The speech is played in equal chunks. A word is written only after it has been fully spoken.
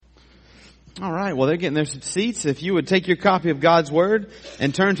All right, well, they're getting their seats. If you would take your copy of God's Word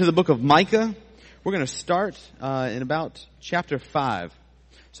and turn to the book of Micah, we're going to start in about chapter 5.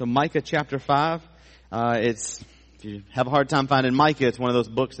 So Micah chapter 5, if you have a hard time finding Micah, it's one of those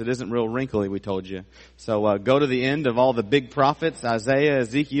books that isn't real wrinkly, we told you. So go to the end of all the big prophets, Isaiah,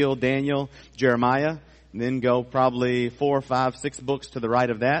 Ezekiel, Daniel, Jeremiah, and then go probably 4, 5, 6 books to the right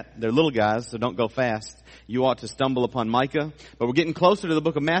of that. They're little guys, so don't go fast. You ought to stumble upon Micah. But we're getting closer to the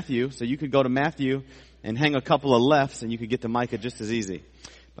book of Matthew, so you could go to Matthew and hang a couple of lefts and you could get to Micah just as easy.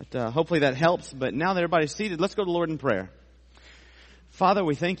 But hopefully that helps. But now that everybody's seated, let's go to the Lord in prayer. Father,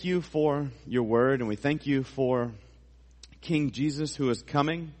 we thank you for your word, and we thank you for King Jesus who is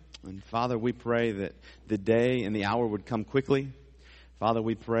coming. And Father, we pray that the day and the hour would come quickly. Father,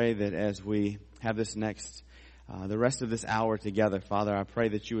 we pray that as we have this the rest of this hour together, Father, I pray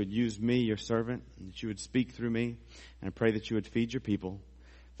that you would use me, your servant, and that you would speak through me, and I pray that you would feed your people.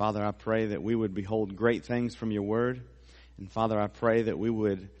 Father, I pray that we would behold great things from your word, and Father, I pray that we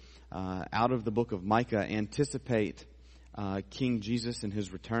would, out of the book of Micah, anticipate King Jesus and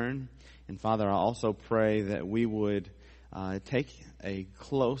his return. And Father, I also pray that we would take a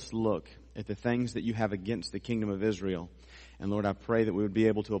close look at the things that you have against the kingdom of Israel. And Lord, I pray that we would be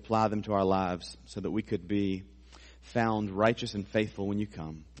able to apply them to our lives so that we could be found righteous and faithful when you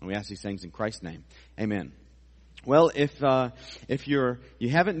come. And we ask these things in Christ's name. Amen. Well, if you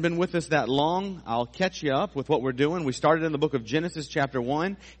haven't been with us that long, I'll catch you up with what we're doing. We started in the book of Genesis chapter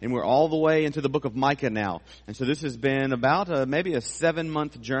 1, and we're all the way into the book of Micah now. And so this has been about maybe a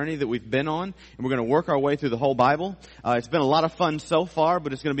 7-month journey that we've been on, and we're going to work our way through the whole Bible. It's been a lot of fun so far,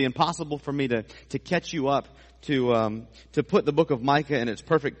 but it's going to be impossible for me to catch you up to put the book of Micah in its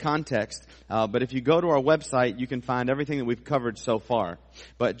perfect context. But if you go to our website, you can find everything that we've covered so far.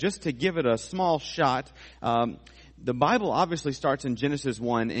 But just to give it a small shot, the Bible obviously starts in Genesis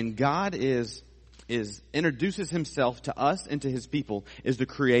 1, and God introduces himself to us and to his people as the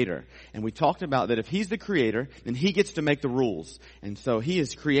creator. And we talked about that if he's the creator, then he gets to make the rules. And so he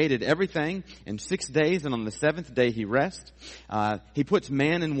has created everything in 6 days, and on the 7th day he rests. He puts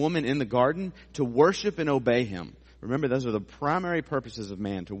man and woman in the garden to worship and obey him. Remember, those are the primary purposes of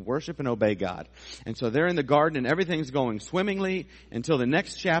man, to worship and obey God. And so they're in the garden and everything's going swimmingly until the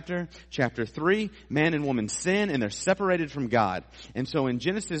next chapter, chapter 3, man and woman sin and they're separated from God. And so in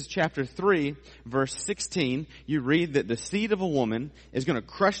Genesis chapter 3, verse 16, you read that the seed of a woman is going to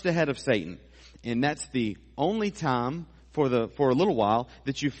crush the head of Satan. And that's the only time for a little while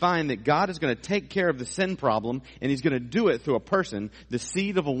that you find that God is going to take care of the sin problem, and he's going to do it through a person, the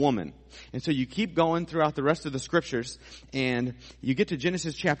seed of a woman. And so you keep going throughout the rest of the scriptures, and you get to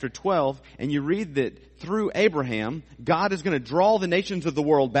Genesis chapter 12, and you read that through Abraham, God is going to draw the nations of the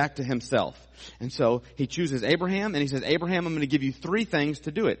world back to himself. And so he chooses Abraham, and he says, Abraham, I'm going to give you 3 things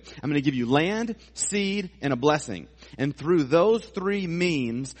to do it. I'm going to give you land, seed, and a blessing. And through those 3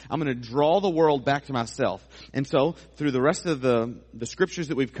 means, I'm going to draw the world back to myself. And so through the rest of the scriptures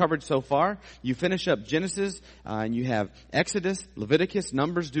that we've covered so far, you finish up Genesis, and you have Exodus, Leviticus,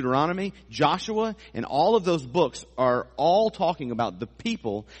 Numbers, Deuteronomy, Joshua, and all of those books are all talking about the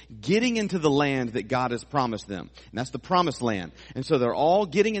people getting into the land that God has promised them. And that's the promised land. And so they're all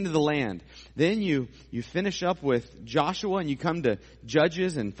getting into the land. Then you finish up with Joshua, and you come to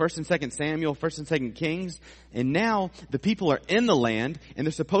Judges and 1st and 2nd Samuel, 1st and 2nd Kings. And now the people are in the land, and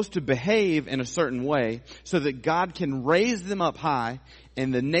they're supposed to behave in a certain way so that God can raise them up high,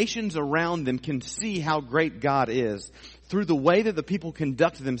 and the nations around them can see how great God is through the way that the people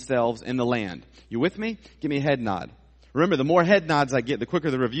conduct themselves in the land. You with me? Give me a head nod. Remember, the more head nods I get, the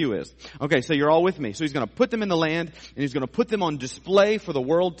quicker the review is. Okay, so you're all with me. So he's going to put them in the land, and he's going to put them on display for the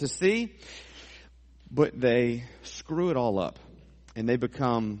world to see. But they screw it all up, and they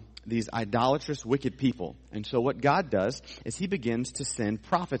become these idolatrous, wicked people. And so what God does is he begins to send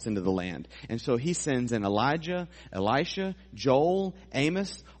prophets into the land. And so he sends in Elijah, Elisha, Joel,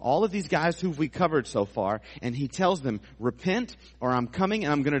 Amos, all of these guys who we covered so far. And he tells them, repent or I'm coming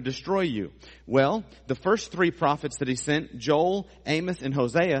and I'm going to destroy you. Well, the first 3 prophets that he sent, Joel, Amos, and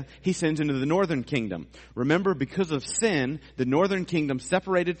Hosea, he sends into the northern kingdom. Remember, because of sin, the northern kingdom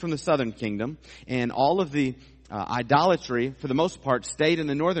separated from the southern kingdom, and all of the idolatry, for the most part, stayed in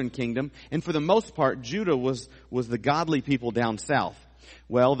the northern kingdom, and for the most part, Judah was the godly people down south.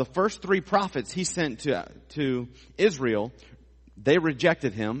 Well, the first 3 prophets he sent to Israel, they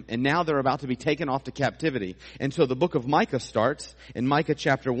rejected him, and now they're about to be taken off to captivity. And so the book of Micah starts in Micah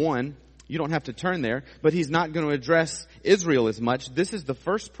chapter 1. You don't have to turn there, but he's not going to address Israel as much. This is the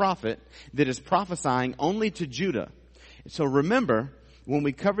first prophet that is prophesying only to Judah. So remember, when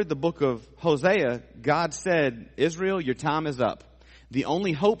we covered the book of Hosea, God said, Israel, your time is up. The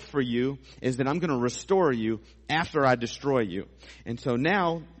only hope for you is that I'm going to restore you after I destroy you. And so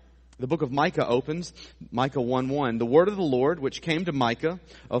now the book of Micah opens, Micah 1:1. The word of the Lord, which came to Micah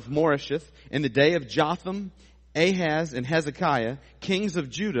of Moresheth in the day of Jotham, Ahaz, and Hezekiah, kings of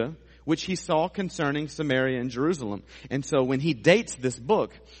Judah, which he saw concerning Samaria and Jerusalem. And so when he dates this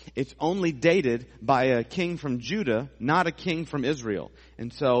book, it's only dated by a king from Judah, not a king from Israel.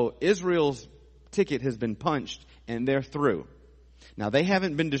 And so Israel's ticket has been punched and they're through. Now, they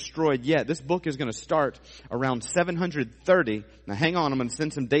haven't been destroyed yet. This book is going to start around 730. Now, hang on, I'm going to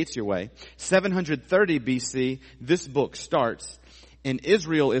send some dates your way. 730 BC, this book starts. And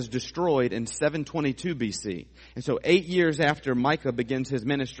Israel is destroyed in 722 BC. And so 8 years after Micah begins his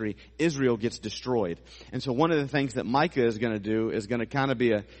ministry, Israel gets destroyed. And so one of the things that Micah is going to do is going to kind of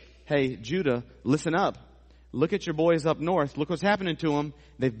be hey, Judah, listen up. Look at your boys up north. Look what's happening to them.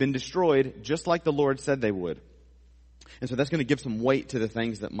 They've been destroyed just like the Lord said they would. And so that's going to give some weight to the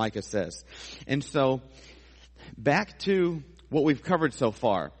things that Micah says. And so back to what we've covered so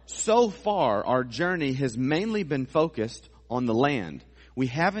far. So far, our journey has mainly been focused on the land. We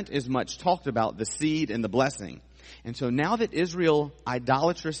haven't as much talked about the seed and the blessing. And so now that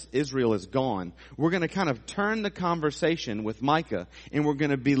idolatrous Israel is gone, we're going to kind of turn the conversation with Micah, and we're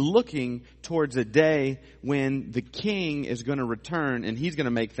going to be looking towards a day when the king is going to return and he's going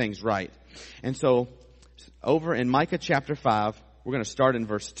to make things right. And so over in Micah chapter 5, we're going to start in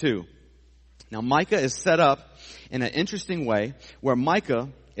verse 2. Now Micah is set up in an interesting way where Micah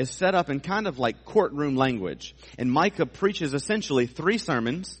is set up in kind of like courtroom language. And Micah preaches essentially 3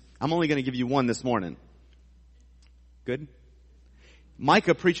 sermons. I'm only going to give you one this morning. Good?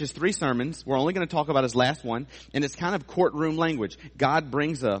 Micah preaches 3 sermons. We're only going to talk about his last one. And it's kind of courtroom language. God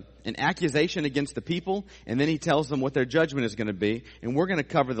brings an accusation against the people, and then he tells them what their judgment is going to be. And we're going to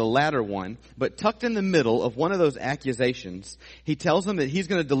cover the latter one. But tucked in the middle of one of those accusations, he tells them that he's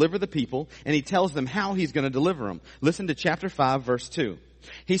going to deliver the people, and he tells them how he's going to deliver them. Listen to chapter 5, verse 2.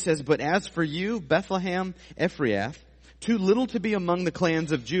 He says, "But as for you, Bethlehem Ephrath, too little to be among the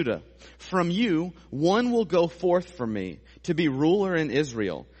clans of Judah. From you, one will go forth from me to be ruler in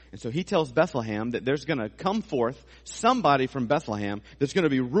Israel." And so he tells Bethlehem that there's going to come forth somebody from Bethlehem that's going to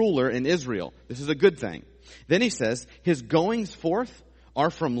be ruler in Israel. This is a good thing. Then he says, "His goings forth are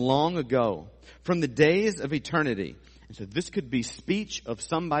from long ago, from the days of eternity." And so this could be speech of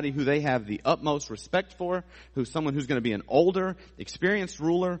somebody who they have the utmost respect for, someone who's going to be an older, experienced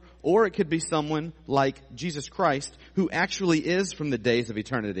ruler, or it could be someone like Jesus Christ who actually is from the days of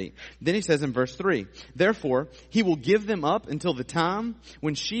eternity. Then he says in verse 3, "Therefore he will give them up until the time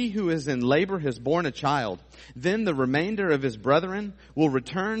when she who is in labor has borne a child. Then the remainder of his brethren will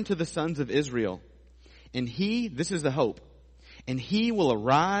return to the sons of Israel. And he," this is the hope, "and he will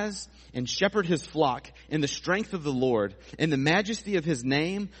arise and shepherd his flock in the strength of the Lord, in the majesty of his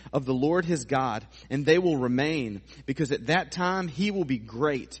name of the Lord his God. And they will remain, because at that time he will be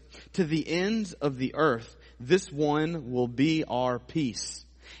great. To the ends of the earth, this one will be our peace."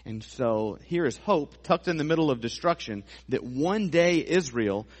 And so here is hope tucked in the middle of destruction, that one day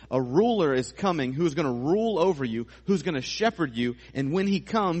Israel, a ruler is coming who's going to rule over you, who's going to shepherd you. And when he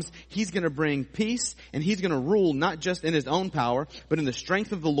comes, he's going to bring peace, and he's going to rule not just in his own power, but in the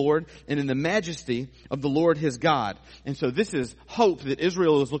strength of the Lord and in the majesty of the Lord his God. And so this is hope that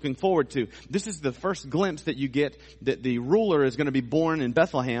Israel is looking forward to. This is the first glimpse that you get that the ruler is going to be born in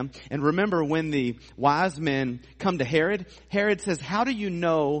Bethlehem. And remember when the wise men come to Herod, Herod says, "How do you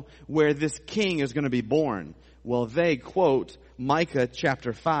know where this king is going to be born?" Well, they quote Micah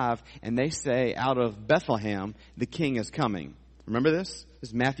chapter 5, and they say, "Out of Bethlehem, the king is coming." Remember this?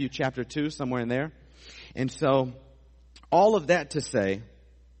 This is Matthew chapter 2, somewhere in there. And so, all of that to say,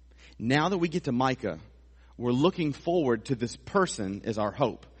 now that we get to Micah, we're looking forward to this person as our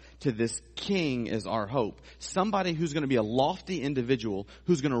hope. To this king is our hope. Somebody who's going to be a lofty individual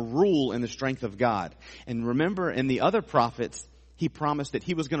who's going to rule in the strength of God. And remember, in the other prophets, he promised that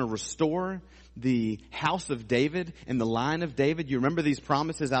he was going to restore the house of David and the line of David. You remember these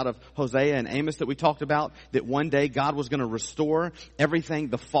promises out of Hosea and Amos that we talked about? That one day God was going to restore everything,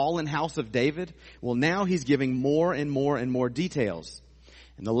 the fallen house of David. Well, now he's giving more and more and more details.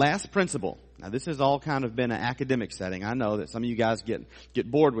 And the last principle. Now, this has all kind of been an academic setting. I know that some of you guys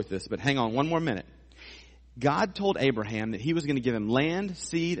get bored with this, but hang on one more minute. God told Abraham that he was going to give him land,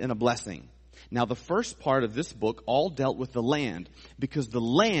 seed, and a blessing. Now, the first part of this book all dealt with the land, because the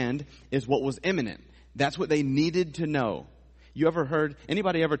land is what was imminent. That's what they needed to know. You ever heard,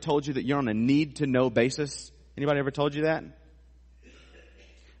 anybody ever told you that you're on a need-to-know basis? Anybody ever told you that?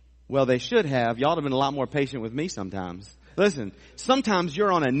 Well, they should have. Y'all have been a lot more patient with me sometimes. Listen, sometimes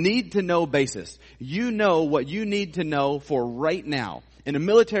you're on a need-to-know basis. You know what you need to know for right now. In a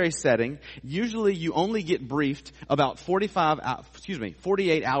military setting, usually you only get briefed about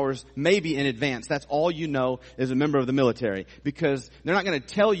 48 hours maybe in advance. That's all you know as a member of the military, because they're not going to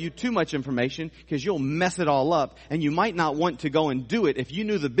tell you too much information because you'll mess it all up, and you might not want to go and do it. If you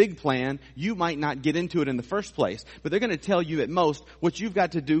knew the big plan, you might not get into it in the first place. But they're going to tell you at most what you've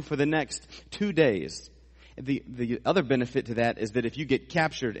got to do for the next 2 days. The other benefit to that is that if you get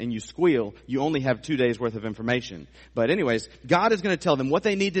captured and you squeal, you only have 2 days worth of information. But anyways, God is going to tell them what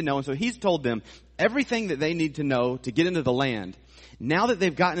they need to know. And so he's told them everything that they need to know to get into the land. Now that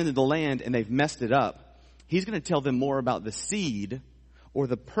they've gotten into the land and they've messed it up, he's going to tell them more about the seed or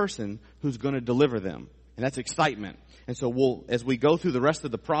the person who's going to deliver them. And that's excitement. And so as we go through the rest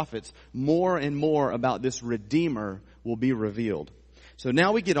of the prophets, more and more about this Redeemer will be revealed. So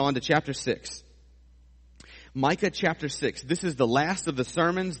now we get on to chapter 6. Micah chapter 6. This is the last of the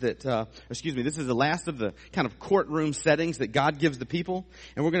sermons this is the last of the kind of courtroom settings that God gives the people.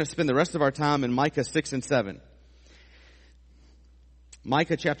 And we're going to spend the rest of our time in Micah 6 and 7.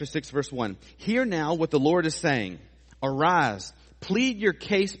 Micah chapter 6 verse 1. Hear now what the Lord is saying. Arise, plead your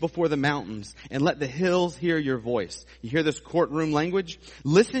case before the mountains, and let the hills hear your voice. You hear this courtroom language?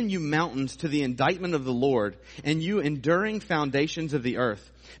 Listen, you mountains, to the indictment of the Lord, and you enduring foundations of the earth.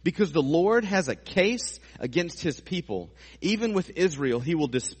 Because the Lord has a case against his people. Even with Israel, he will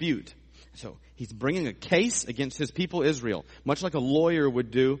dispute. So he's bringing a case against his people Israel, much like a lawyer would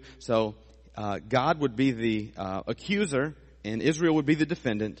do. So God would be the accuser, and Israel would be the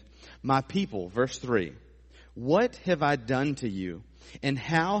defendant. My people, verse 3. What have I done to you, and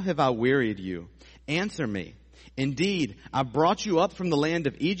how have I wearied you? Answer me. Indeed, I brought you up from the land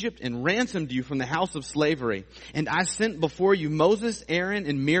of Egypt and ransomed you from the house of slavery. And I sent before you Moses, Aaron,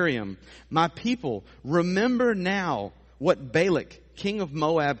 and Miriam. My people, remember now what Balak, king of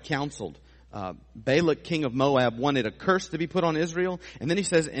Moab, counseled. Balak, king of Moab, wanted a curse to be put on Israel. And then he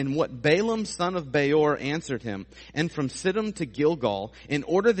says, and what Balaam, son of Beor, answered him, and from Siddim to Gilgal, in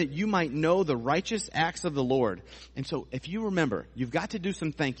order that you might know the righteous acts of the Lord. And so if you remember, you've got to do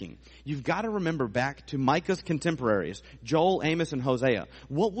some thinking. You've got to remember back to Micah's contemporaries, Joel, Amos, and Hosea.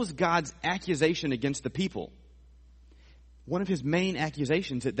 What was God's accusation against the people? One of his main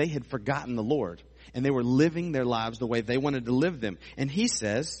accusations that they had forgotten the Lord, and they were living their lives the way they wanted to live them. And he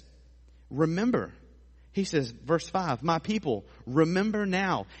says, remember. He says, verse 5, my people, remember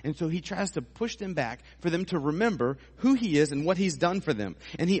now. And so he tries to push them back for them to remember who he is and what he's done for them.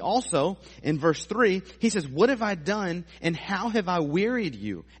 And he also, in verse 3, he says, what have I done and how have I wearied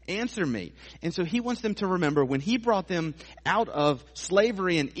you? Answer me. And so he wants them to remember when he brought them out of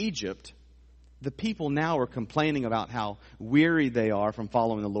slavery in Egypt, the people now are complaining about how weary they are from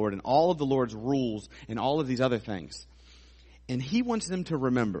following the Lord and all of the Lord's rules and all of these other things. And he wants them to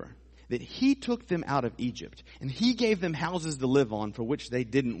remember that he took them out of Egypt, and he gave them houses to live on for which they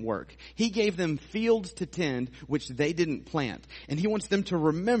didn't work. He gave them fields to tend which they didn't plant. And he wants them to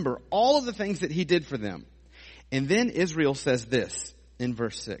remember all of the things that he did for them. And then Israel says this in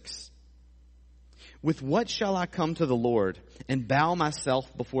verse 6. With what shall I come to the Lord and bow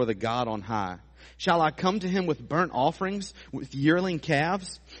myself before the God on high? Shall I come to him with burnt offerings, with yearling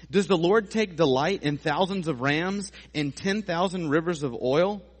calves? Does the Lord take delight in thousands of rams and 10,000 rivers of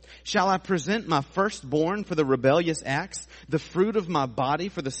oil? Shall I present my firstborn for the rebellious acts, the fruit of my body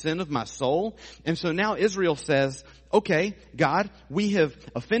for the sin of my soul? And so now Israel says, okay, God, we have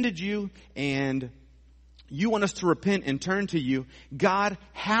offended you and you want us to repent and turn to you. God,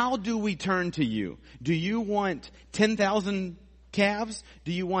 how do we turn to you? Do you want 10,000 calves?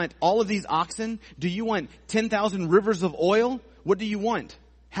 Do you want all of these oxen? Do you want 10,000 rivers of oil? What do you want?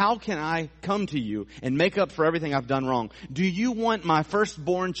 How can I come to you and make up for everything I've done wrong? Do you want my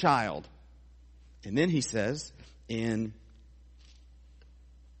firstborn child? And then he says in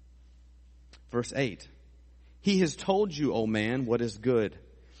verse 8, he has told you, O man, what is good.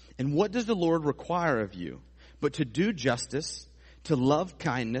 And what does the Lord require of you? But to do justice, to love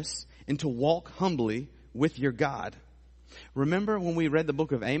kindness, and to walk humbly with your God. Remember when we read the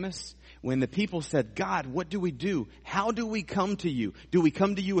book of Amos? When the people said, God, what do we do? How do we come to you? Do we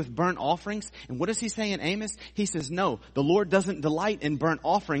come to you with burnt offerings? And what does he say in Amos? He says, no, the Lord doesn't delight in burnt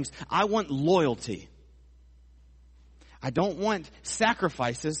offerings. I want loyalty. I don't want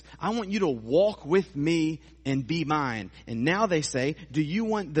sacrifices. I want you to walk with me and be mine. And now they say, do you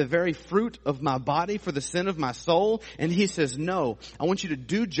want the very fruit of my body for the sin of my soul? And he says, no, I want you to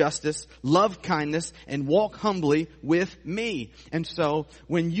do justice, love kindness, and walk humbly with me. And so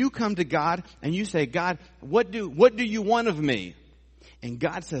when you come to God and you say, God, what do you want of me? And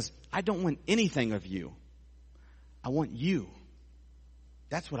God says, I don't want anything of you. I want you.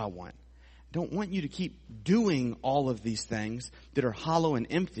 That's what I want. don't want you to keep doing all of these things that are hollow and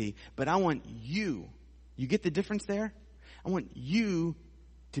empty, but I want you. You get the difference there? I want you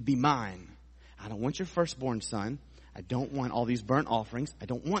to be mine. I don't want your firstborn son. I don't want all these burnt offerings. I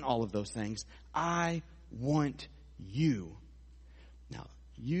don't want all of those things. I want you. Now,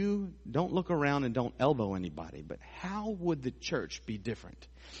 you don't look around and don't elbow anybody, but how would the church be different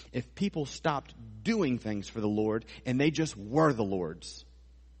if people stopped doing things for the Lord and they just were the Lord's?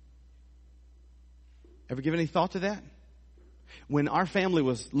 Ever give any thought to that? When our family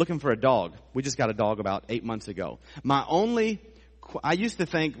was looking for a dog, we just got a dog about 8 months ago. I used to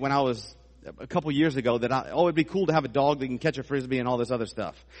think when I was a couple years ago that it'd be cool to have a dog that can catch a frisbee and all this other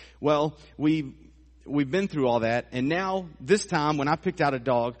stuff. Well, we've been through all that, and now this time when I picked out a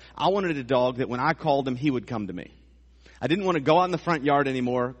dog, I wanted a dog that when I called him, he would come to me. I didn't want to go out in the front yard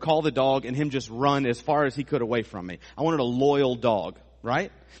anymore, call the dog, and him just run as far as he could away from me. I wanted a loyal dog,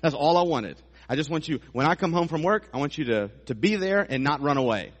 right? That's all I wanted. I just want you, when I come home from work, I want you to be there and not run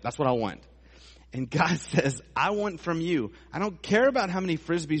away. That's what I want. And God says, I want from you. I don't care about how many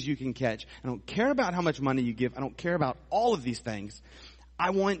frisbees you can catch. I don't care about how much money you give. I don't care about all of these things. I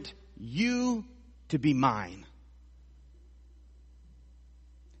want you to be mine.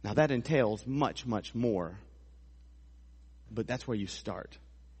 Now that entails much, much more. But that's where you start.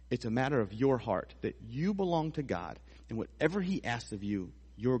 It's a matter of your heart, that you belong to God, and whatever He asks of you,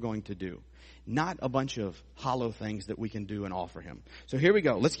 you're going to do. Not a bunch of hollow things that we can do and offer Him. So here we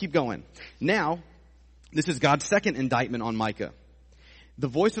go. Let's keep going. Now, this is God's second indictment on Micah. The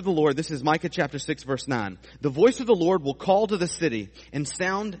voice of the Lord, this is Micah chapter 6 verse 9. The voice of the Lord will call to the city and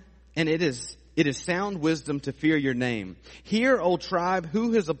it is sound wisdom to fear your name. Hear, O tribe,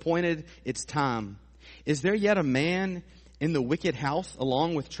 who has appointed its time? Is there yet a man in the wicked house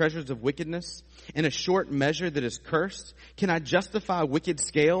along with treasures of wickedness? In a short measure that is cursed? Can I justify wicked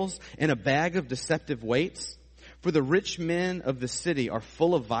scales and a bag of deceptive weights? For the rich men of the city are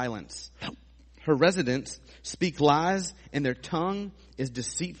full of violence. Her residents speak lies, and their tongue is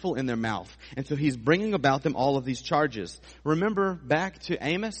deceitful in their mouth. And so he's bringing about them all of these charges. Remember back to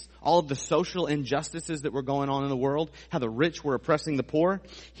Amos, all of the social injustices that were going on in the world, how the rich were oppressing the poor.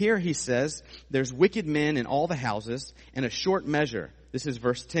 Here he says, there's wicked men in all the houses, and a short measure. This is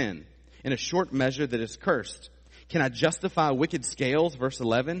verse 10. In a short measure that is cursed. Can I justify wicked scales, verse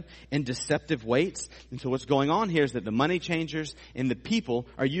 11, and deceptive weights? And so what's going on here is that the money changers and the people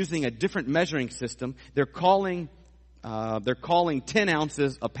are using a different measuring system. They're calling 10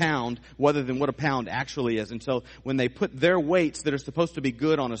 ounces a pound rather than what a pound actually is. And so when they put their weights that are supposed to be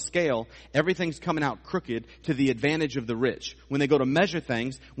good on a scale, everything's coming out crooked to the advantage of the rich. When they go to measure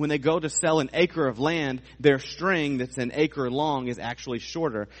things, when they go to sell an acre of land, their string that's an acre long is actually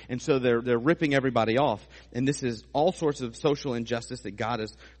shorter. And so they're ripping everybody off. And this is all sorts of social injustice that God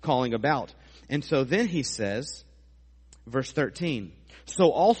is calling about. And so then he says, verse 13,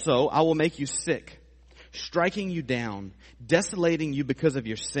 so also I will make you sick, striking you down, desolating you because of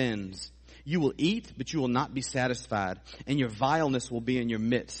your sins. You will eat, but you will not be satisfied, and your vileness will be in your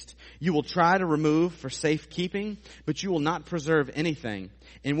midst. You will try to remove for safekeeping, but you will not preserve anything.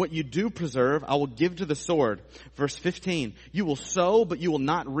 And what you do preserve, I will give to the sword. Verse 15, you will sow, but you will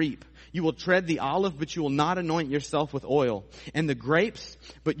not reap. You will tread the olive, but you will not anoint yourself with oil. And the grapes,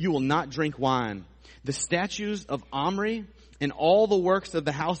 but you will not drink wine. The statues of Omri and all the works of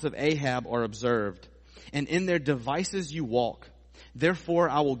the house of Ahab are observed. And in their devices you walk. Therefore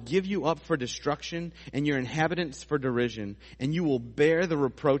I will give you up for destruction and your inhabitants for derision, and you will bear the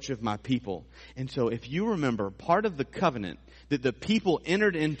reproach of my people. And so if you remember, part of the covenant that the people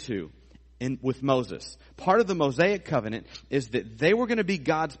entered into with Moses, part of the Mosaic covenant is that they were going to be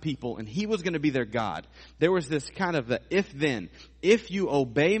God's people and He was going to be their God. There was this kind of the if-then. If you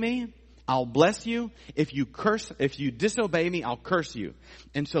obey me, I'll bless you. If you disobey me, I'll curse you.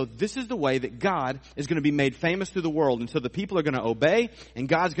 And so this is the way that God is going to be made famous through the world. And so the people are going to obey, and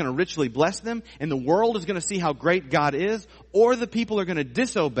God's going to richly bless them, and the world is going to see how great God is, or the people are going to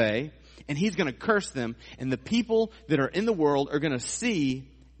disobey, and He's going to curse them, and the people that are in the world are going to see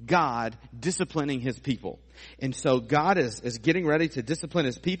God disciplining His people. And so God is getting ready to discipline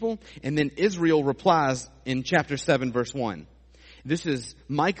His people, and then Israel replies in chapter 7, verse 1. This is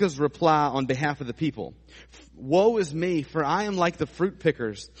Micah's reply on behalf of the people. Woe is me, for I am like the fruit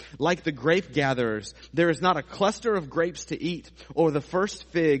pickers, like the grape gatherers. There is not a cluster of grapes to eat, or the first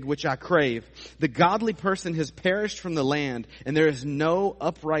fig which I crave. The godly person has perished from the land, and there is no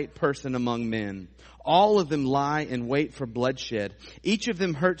upright person among men. All of them lie in wait for bloodshed. Each of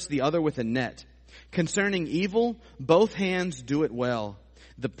them hurts the other with a net. Concerning evil, both hands do it well.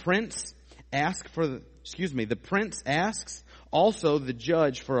 The prince asks, Also the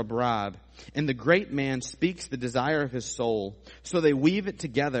judge for a bribe. And the great man speaks the desire of his soul. So they weave it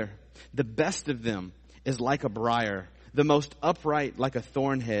together. The best of them is like a briar, the most upright like a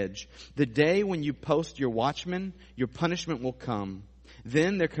thorn hedge. The day when you post your watchmen, your punishment will come.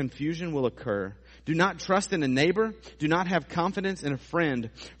 Then their confusion will occur. Do not trust in a neighbor. Do not have confidence in a friend.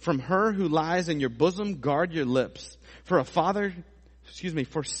 From her who lies in your bosom, guard your lips. For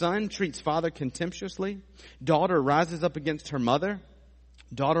son treats father contemptuously. Daughter rises up against her mother.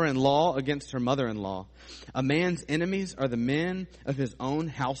 Daughter-in-law against her mother-in-law. A man's enemies are the men of his own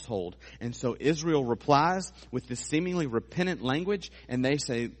household. And so Israel replies with this seemingly repentant language, and they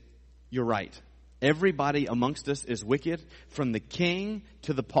say, you're right. Everybody amongst us is wicked, from the king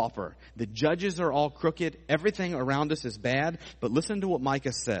to the pauper. The judges are all crooked. Everything around us is bad. But listen to what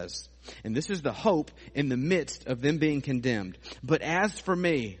Micah says. And this is the hope in the midst of them being condemned. But as for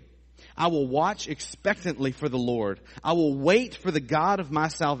me, I will watch expectantly for the Lord. I will wait for the God of my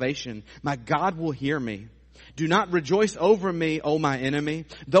salvation. My God will hear me. Do not rejoice over me, O my enemy.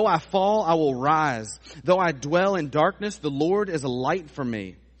 Though I fall, I will rise. Though I dwell in darkness, the Lord is a light for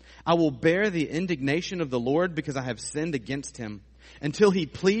me. I will bear the indignation of the Lord because I have sinned against him, until he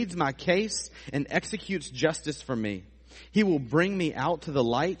pleads my case and executes justice for me. He will bring me out to the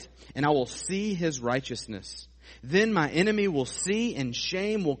light, and I will see his righteousness. Then my enemy will see, and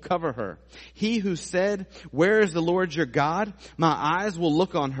shame will cover her. He who said, where is the Lord your God? My eyes will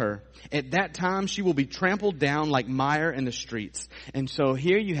look on her. At that time she will be trampled down like mire in the streets. And so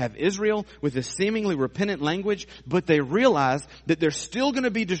here you have Israel with a seemingly repentant language, but they realize that they're still going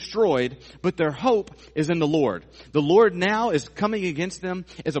to be destroyed, but their hope is in the Lord. The Lord now is coming against them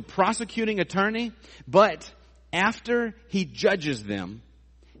as a prosecuting attorney, but after he judges them,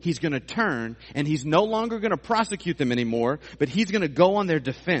 he's going to turn, and he's no longer going to prosecute them anymore, but he's going to go on their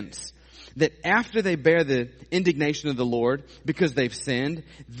defense. That after they bear the indignation of the Lord because they've sinned,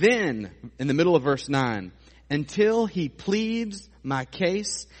 then, in the middle of verse 9, until he pleads my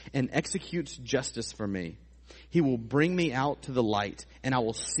case and executes justice for me, he will bring me out to the light, and I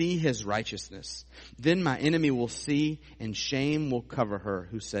will see his righteousness. Then my enemy will see, and shame will cover her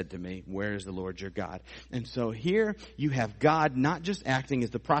who said to me, where is the Lord your God? And so here you have God not just acting as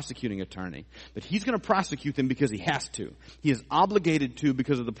the prosecuting attorney, but he's going to prosecute them because he has to. He is obligated to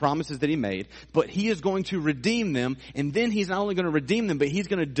because of the promises that he made, but he is going to redeem them, and then he's not only going to redeem them, but he's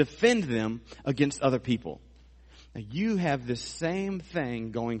going to defend them against other people. Now you have this same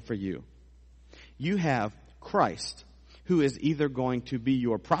thing going for you. You have Christ, who is either going to be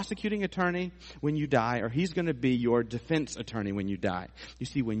your prosecuting attorney when you die, or he's going to be your defense attorney when you die. You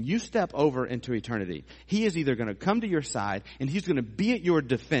see, when you step over into eternity, he is either going to come to your side and he's going to be at your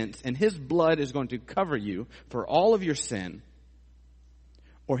defense, and his blood is going to cover you for all of your sin,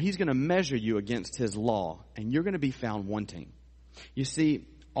 or he's going to measure you against his law, and you're going to be found wanting. You see,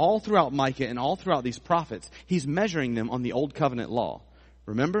 all throughout Micah and all throughout these prophets, he's measuring them on the old covenant law.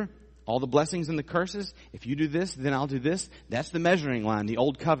 Remember? All the blessings and the curses, if you do this, then I'll do this. That's the measuring line, the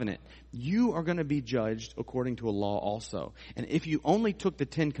old covenant. You are going to be judged according to a law also. And if you only took the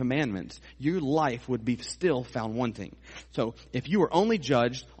 10 commandments, your life would be still found wanting. So if you were only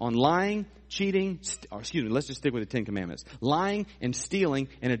judged on lying, cheating, let's just stick with the 10 commandments. Lying and stealing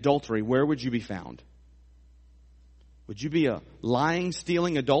and adultery, where would you be found? Would you be a lying,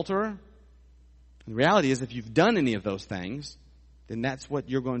 stealing adulterer? The reality is, if you've done any of those things, then that's what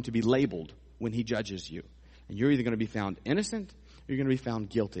you're going to be labeled when he judges you. And you're either going to be found innocent or you're going to be found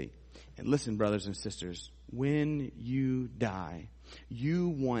guilty. And listen, brothers and sisters, when you die, you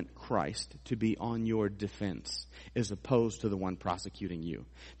want Christ to be on your defense as opposed to the one prosecuting you.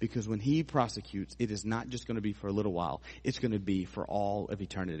 Because when he prosecutes, it is not just going to be for a little while. It's going to be for all of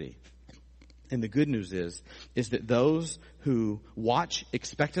eternity. And the good news is that those who watch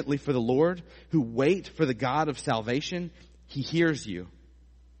expectantly for the Lord, who wait for the God of salvation, he hears you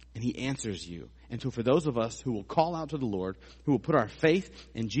and he answers you. And so for those of us who will call out to the Lord, who will put our faith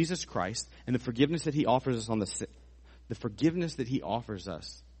in Jesus Christ and the forgiveness that he offers us the forgiveness that he offers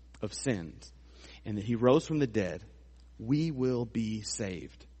us of sins, and that he rose from the dead, we will be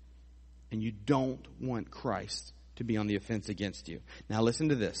saved. And you don't want Christ to be on the offense against you. Now listen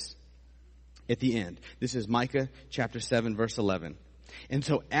to this. At the end, this is Micah chapter 7, verse 11. And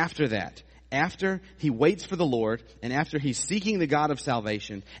so after that, after he waits for the Lord, and after he's seeking the God of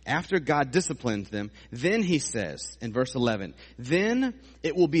salvation, after God disciplines them, then he says in verse 11, then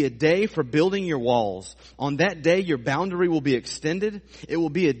it will be a day for building your walls. On that day your boundary will be extended. It will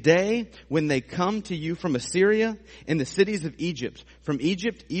be a day when they come to you from Assyria and the cities of Egypt, from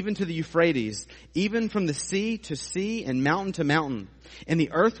Egypt even to the Euphrates, even from the sea to sea and mountain to mountain. And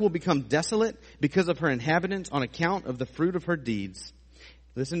the earth will become desolate because of her inhabitants on account of the fruit of her deeds.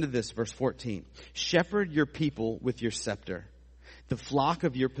 Listen to this, verse 14. Shepherd your people with your scepter, the flock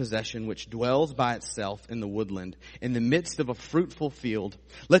of your possession which dwells by itself in the woodland, in the midst of a fruitful field.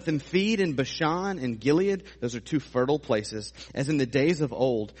 Let them feed in Bashan and Gilead. Those are two fertile places, as in the days of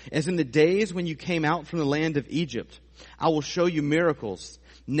old, as in the days when you came out from the land of Egypt. I will show you miracles.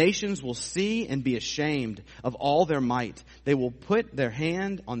 Nations will see and be ashamed of all their might. They will put their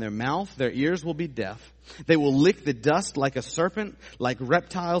hand on their mouth. Their ears will be deaf. They will lick the dust like a serpent, like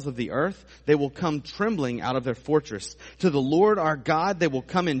reptiles of the earth. They will come trembling out of their fortress. To the Lord our God they will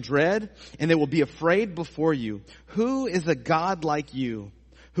come in dread, and they will be afraid before you. Who is a God like you,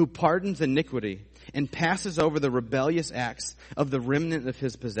 who pardons iniquity and passes over the rebellious acts of the remnant of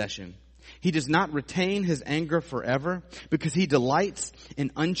his possession? He does not retain his anger forever, because he delights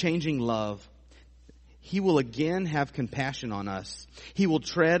in unchanging love. He will again have compassion on us. He will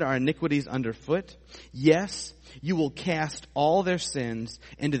tread our iniquities underfoot. Yes, you will cast all their sins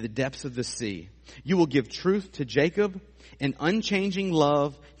into the depths of the sea. You will give truth to Jacob and unchanging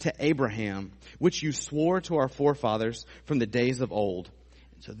love to Abraham, which you swore to our forefathers from the days of old.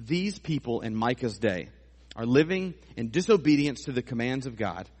 So these people in Micah's day are living in disobedience to the commands of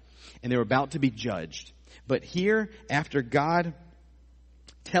God, and they're about to be judged. But here, after God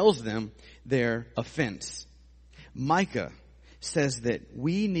tells them their offense, Micah says that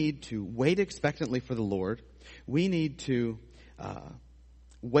we need to wait expectantly for the Lord. We need to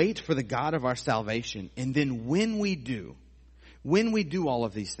wait for the God of our salvation. And then when we do all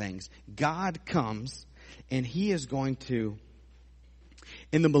of these things, God comes and he is going to,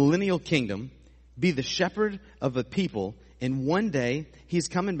 in the millennial kingdom, be the shepherd of the people. And one day, he's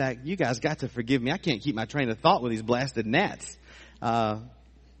coming back. You guys got to forgive me. I can't keep my train of thought with these blasted gnats.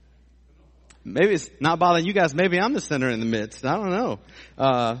 Maybe it's not bothering you guys. Maybe I'm the sinner in the midst. I don't know.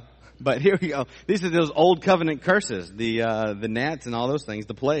 But here we go. These are those old covenant curses. The gnats and all those things.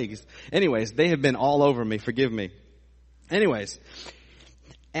 The plagues. Anyways, they have been all over me. Forgive me. Anyways,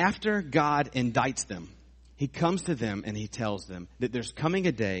 after God indicts them, he comes to them and he tells them that there's coming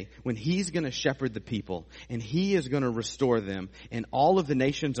a day when he's going to shepherd the people and he is going to restore them, and all of the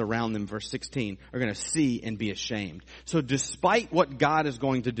nations around them, verse 16, are going to see and be ashamed. So despite what God is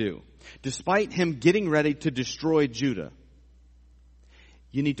going to do, despite him getting ready to destroy Judah,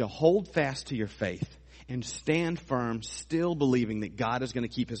 you need to hold fast to your faith and stand firm, still believing that God is going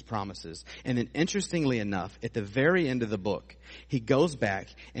to keep his promises. And then interestingly enough, at the very end of the book, he goes back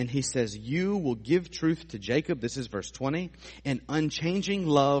and he says, you will give truth to Jacob, this is verse 20, and unchanging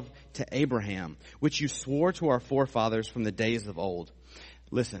love to Abraham, which you swore to our forefathers from the days of old.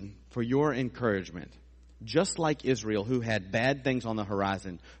 Listen, for your encouragement, just like Israel, who had bad things on the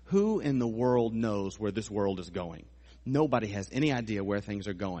horizon, who in the world knows where this world is going? Nobody has any idea where things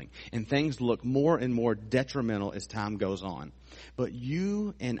are going. And things look more and more detrimental as time goes on. But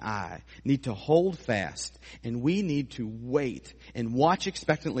you and I need to hold fast, and we need to wait and watch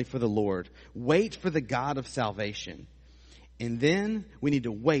expectantly for the Lord. Wait for the God of salvation. And then we need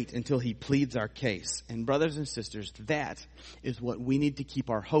to wait until he pleads our case. And brothers and sisters, that is what we need to keep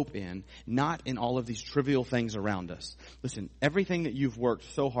our hope in, not in all of these trivial things around us. Listen, everything that you've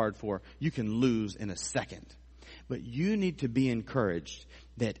worked so hard for, you can lose in a second. But you need to be encouraged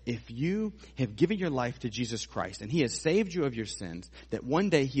that if you have given your life to Jesus Christ and he has saved you of your sins, that one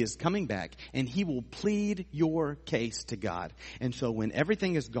day he is coming back and he will plead your case to God. And so when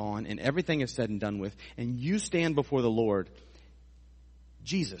everything is gone and everything is said and done with, and you stand before the Lord,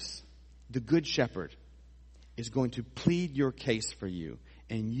 Jesus, the Good Shepherd, is going to plead your case for you,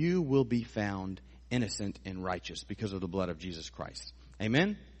 and you will be found innocent and righteous because of the blood of Jesus Christ.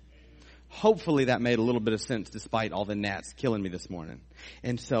 Amen? Hopefully that made a little bit of sense despite all the gnats killing me this morning.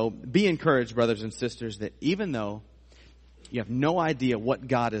 And so be encouraged, brothers and sisters, that even though you have no idea what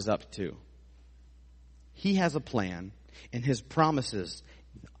God is up to, he has a plan, and his promises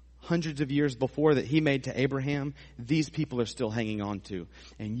hundreds of years before that he made to Abraham, these people are still hanging on to.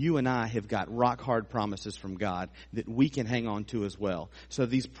 And you and I have got rock hard promises from God that we can hang on to as well. So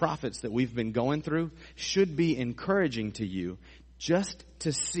these prophets that we've been going through should be encouraging to you, just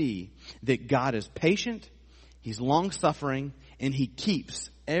to see that God is patient, he's long-suffering, and he keeps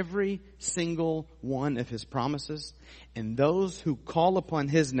every single one of his promises. And those who call upon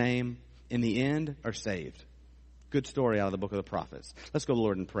his name in the end are saved. Good story out of the book of the prophets. Let's go to the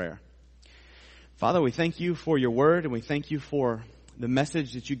Lord in prayer. Father, we thank you for your word, and we thank you for the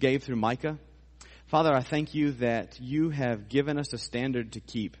message that you gave through Micah. Father, I thank you that you have given us a standard to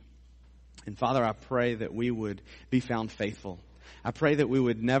keep. And Father, I pray that we would be found faithful. I pray that we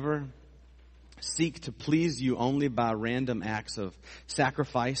would never seek to please you only by random acts of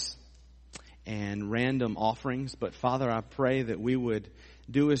sacrifice and random offerings. But Father, I pray that we would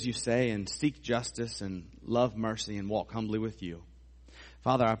do as you say and seek justice and love mercy and walk humbly with you.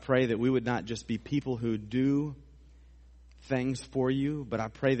 Father, I pray that we would not just be people who do things for you, but I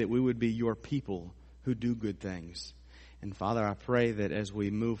pray that we would be your people who do good things. And Father, I pray that as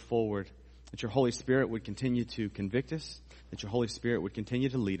we move forward, that your Holy Spirit would continue to convict us, that your Holy Spirit would continue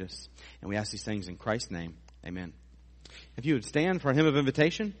to lead us. And we ask these things in Christ's name. Amen. If you would stand for a hymn of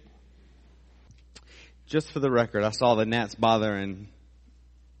invitation. Just for the record, I saw the gnats bothering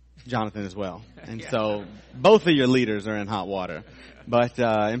Jonathan as well. And so both of your leaders are in hot water. But,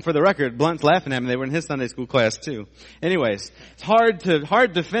 and for the record, Blunt's laughing at me. They were in his Sunday school class too. Anyways, it's hard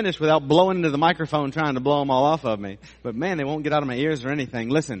to finish without blowing into the microphone trying to blow them all off of me. But man, they won't get out of my ears or anything.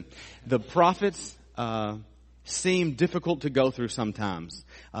 Listen, the prophets, seem difficult to go through sometimes.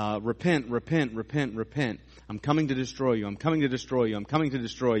 Repent, repent, repent, repent. I'm coming to destroy you. I'm coming to destroy you. I'm coming to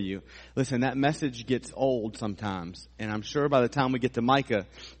destroy you. Listen, that message gets old sometimes. And I'm sure by the time we get to Micah,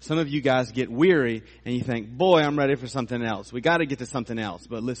 some of you guys get weary and you think, boy, I'm ready for something else. We got to get to something else.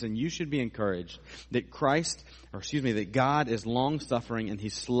 But listen, you should be encouraged that that God is long-suffering and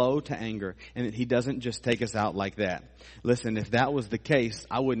He's slow to anger and that He doesn't just take us out like that. Listen, if that was the case,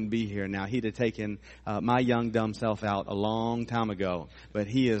 I wouldn't be here now. He'd have taken my young, dumb self out a long time ago. But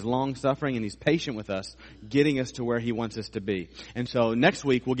He is long-suffering and He's patient with us, getting us to where He wants us to be. And so next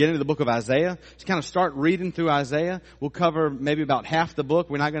week, we'll get into the book of Isaiah. Just kind of start reading through Isaiah. We'll cover maybe about half the book.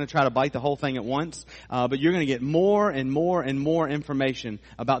 We're not going to try to bite the whole thing at once. But you're going to get more and more and more information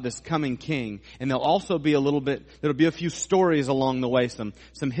about this coming king. And there'll also be there'll be a few stories along the way, some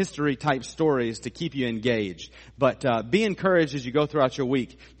history type stories to keep you engaged. But be encouraged as you go throughout your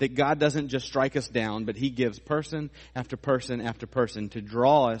week that God doesn't just strike us down, but He gives person after person after person to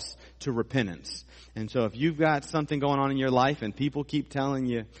draw us to repentance. And so if you've got something going on in your life and people keep telling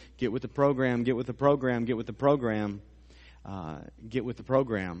you, get with the program, get with the program, get with the program, get with the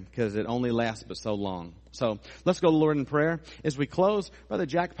program, because it only lasts but so long. So let's go to the Lord in prayer. As we close, Brother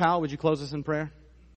Jack Powell, would you close us in prayer?